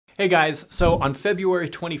Hey guys, so on February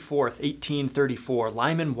 24th, 1834,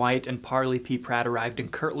 Lyman Wight and Parley P. Pratt arrived in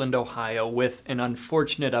Kirtland, Ohio with an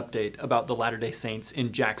unfortunate update about the Latter-day Saints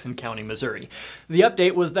in Jackson County, Missouri. The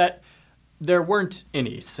update was that there weren't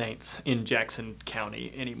any saints in Jackson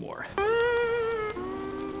County anymore.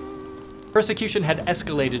 Persecution had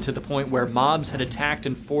escalated to the point where mobs had attacked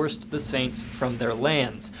and forced the saints from their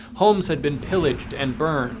lands. Homes had been pillaged and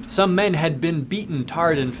burned. Some men had been beaten,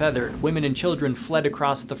 tarred, and feathered. Women and children fled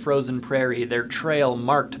across the frozen prairie, their trail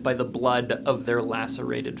marked by the blood of their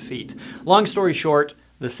lacerated feet. Long story short,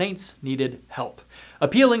 the saints needed help.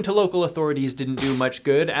 Appealing to local authorities didn't do much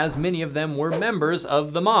good, as many of them were members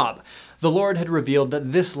of the mob. The Lord had revealed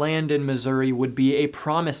that this land in Missouri would be a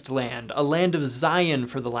promised land, a land of Zion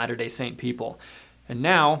for the Latter-day Saint people. And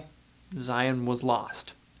now, Zion was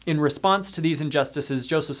lost. In response to these injustices,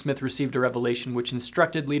 Joseph Smith received a revelation which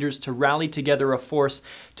instructed leaders to rally together a force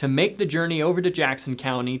to make the journey over to Jackson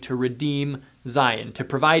County to redeem Zion, to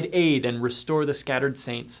provide aid and restore the scattered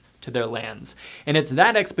saints to their lands. And it's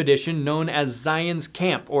that expedition, known as Zion's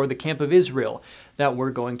Camp, or the Camp of Israel, that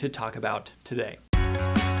we're going to talk about today.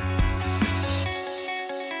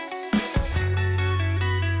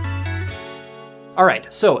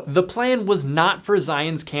 Alright, so the plan was not for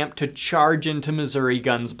Zion's Camp to charge into Missouri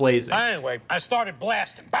guns blazing. Anyway, I started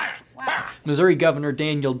blasting. Bang! Bang! Missouri Governor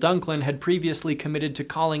Daniel Dunklin had previously committed to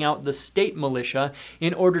calling out the state militia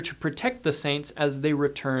in order to protect the saints as they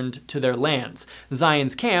returned to their lands.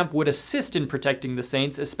 Zion's Camp would assist in protecting the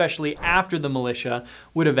saints, especially after the militia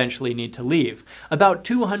would eventually need to leave. About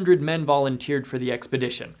 200 men volunteered for the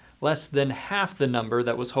expedition, less than half the number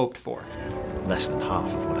that was hoped for. Less than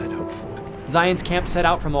half of what I'd hoped for. Zion's Camp set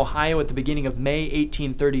out from Ohio at the beginning of May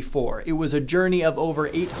 1834. It was a journey of over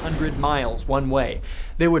 800 miles one way.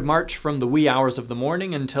 They would march from the wee hours of the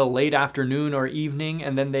morning until late afternoon or evening,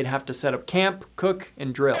 and then they'd have to set up camp, cook,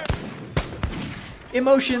 and drill.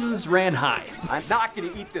 Emotions ran high. I'm not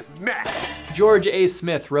gonna eat this mess. George A.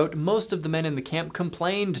 Smith wrote, most of the men in the camp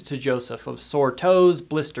complained to Joseph of sore toes,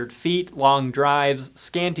 blistered feet, long drives,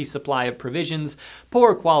 scanty supply of provisions,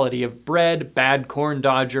 poor quality of bread, bad corn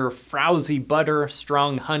dodger, frowsy butter,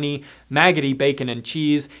 strong honey, maggoty bacon and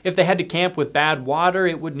cheese. If they had to camp with bad water,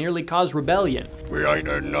 it would nearly cause rebellion. We ain't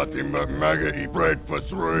had nothing but maggoty bread for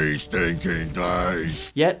 3 stinking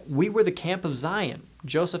days. Yet, we were the camp of Zion.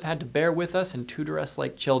 Joseph had to bear with us and tutor us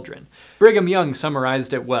like children. Brigham Young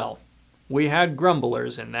summarized it well. We had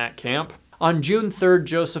grumblers in that camp. On June 3rd,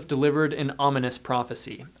 Joseph delivered an ominous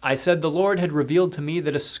prophecy. I said the Lord had revealed to me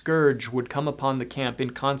that a scourge would come upon the camp in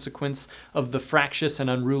consequence of the fractious and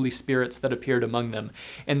unruly spirits that appeared among them,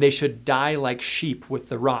 and they should die like sheep with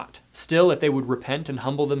the rot. Still, if they would repent and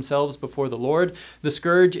humble themselves before the Lord, the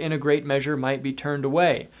scourge in a great measure might be turned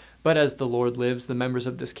away. But as the Lord lives, the members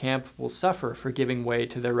of this camp will suffer for giving way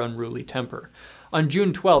to their unruly temper. On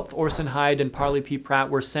June 12th, Orson Hyde and Parley P.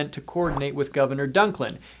 Pratt were sent to coordinate with Governor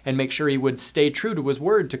Dunklin and make sure he would stay true to his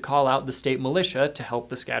word to call out the state militia to help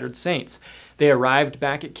the scattered saints. They arrived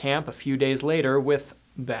back at camp a few days later with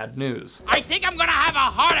bad news. I think I'm gonna have a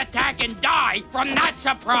heart attack and die from that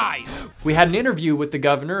surprise. We had an interview with the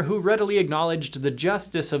governor who readily acknowledged the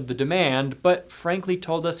justice of the demand, but frankly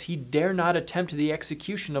told us he dare not attempt the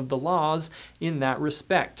execution of the laws in that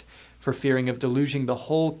respect, for fearing of deluging the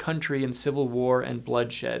whole country in civil war and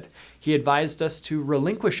bloodshed. He advised us to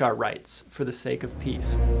relinquish our rights for the sake of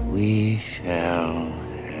peace. We shall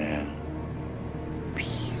have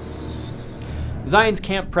peace. Zion's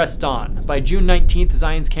Camp pressed on. By June 19th,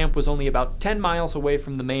 Zion's Camp was only about 10 miles away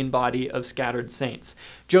from the main body of scattered saints.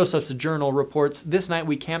 Joseph's journal reports, this night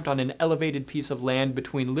we camped on an elevated piece of land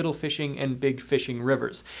between Little Fishing and Big Fishing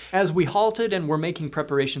rivers. As we halted and were making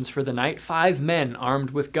preparations for the night, 5 men armed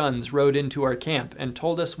with guns rode into our camp and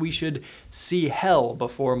told us we should see hell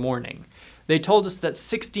before morning. They told us that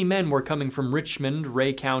 60 men were coming from Richmond,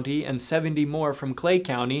 Ray County, and 70 more from Clay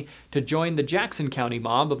County to join the Jackson County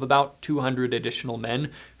mob of about 200 additional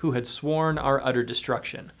men who had sworn our utter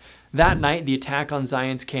destruction. That night, the attack on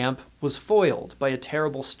Zion's Camp was foiled by a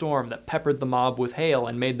terrible storm that peppered the mob with hail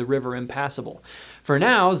and made the river impassable. For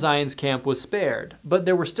now, Zion's Camp was spared, but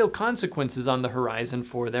there were still consequences on the horizon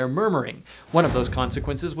for their murmuring. One of those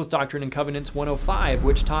consequences was Doctrine and Covenants 105,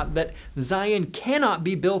 which taught that Zion cannot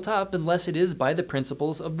be built up unless it is by the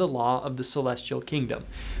principles of the law of the celestial kingdom.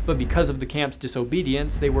 But because of the camp's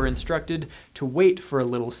disobedience, they were instructed to wait for a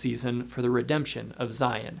little season for the redemption of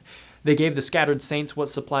Zion. They gave the scattered saints what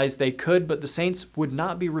supplies they could, but the saints would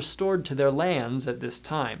not be restored to their lands at this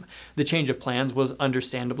time. The change of plans was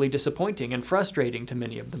understandably disappointing and frustrating to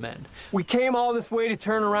many of the men. We came all this way to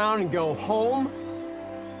turn around and go home?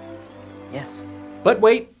 Yes. But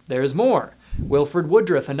wait, there's more. Wilford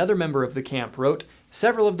Woodruff, another member of the camp, wrote,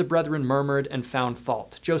 "Several of the brethren murmured and found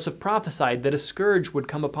fault. Joseph prophesied that a scourge would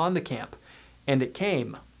come upon the camp, and it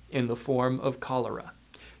came in the form of cholera."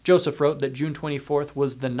 Joseph wrote that June 24th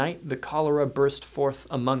was the night the cholera burst forth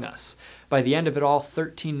among us. By the end of it all,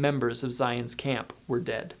 13 members of Zion's camp were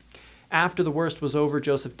dead. After the worst was over,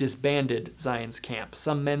 Joseph disbanded Zion's camp.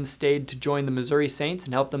 Some men stayed to join the Missouri Saints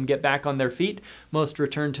and help them get back on their feet. Most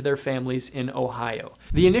returned to their families in Ohio.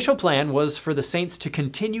 The initial plan was for the Saints to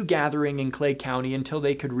continue gathering in Clay County until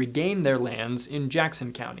they could regain their lands in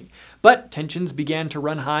Jackson County. But tensions began to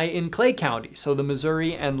run high in Clay County, so the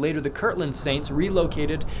Missouri and later the Kirtland Saints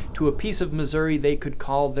relocated to a piece of Missouri they could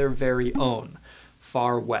call their very own,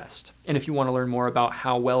 far west. And if you want to learn more about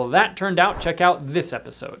how well that turned out, check out this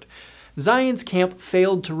episode. Zion's camp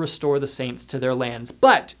failed to restore the Saints to their lands,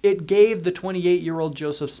 but it gave the 28-year-old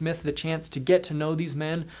Joseph Smith the chance to get to know these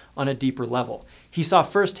men on a deeper level. He saw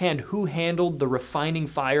firsthand who handled the refining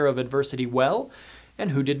fire of adversity well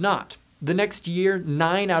and who did not. The next year,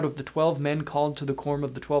 9 out of the 12 men called to the Quorum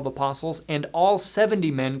of the 12 Apostles, and all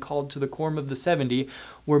 70 men called to the Quorum of the 70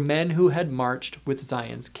 were men who had marched with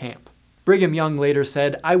Zion's camp. Brigham Young later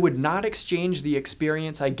said, "I would not exchange the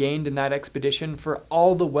experience I gained in that expedition for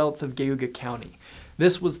all the wealth of Geauga County.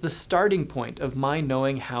 This was the starting point of my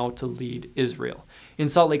knowing how to lead Israel." In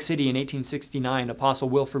Salt Lake City in 1869, Apostle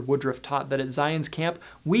Wilford Woodruff taught that at Zion's camp,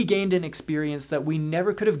 we gained an experience that we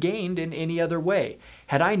never could have gained in any other way.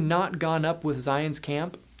 Had I not gone up with Zion's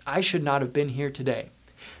camp, I should not have been here today.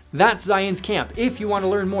 That's Zion's camp. If you want to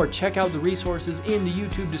learn more, check out the resources in the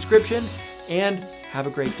YouTube description, and have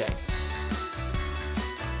a great day.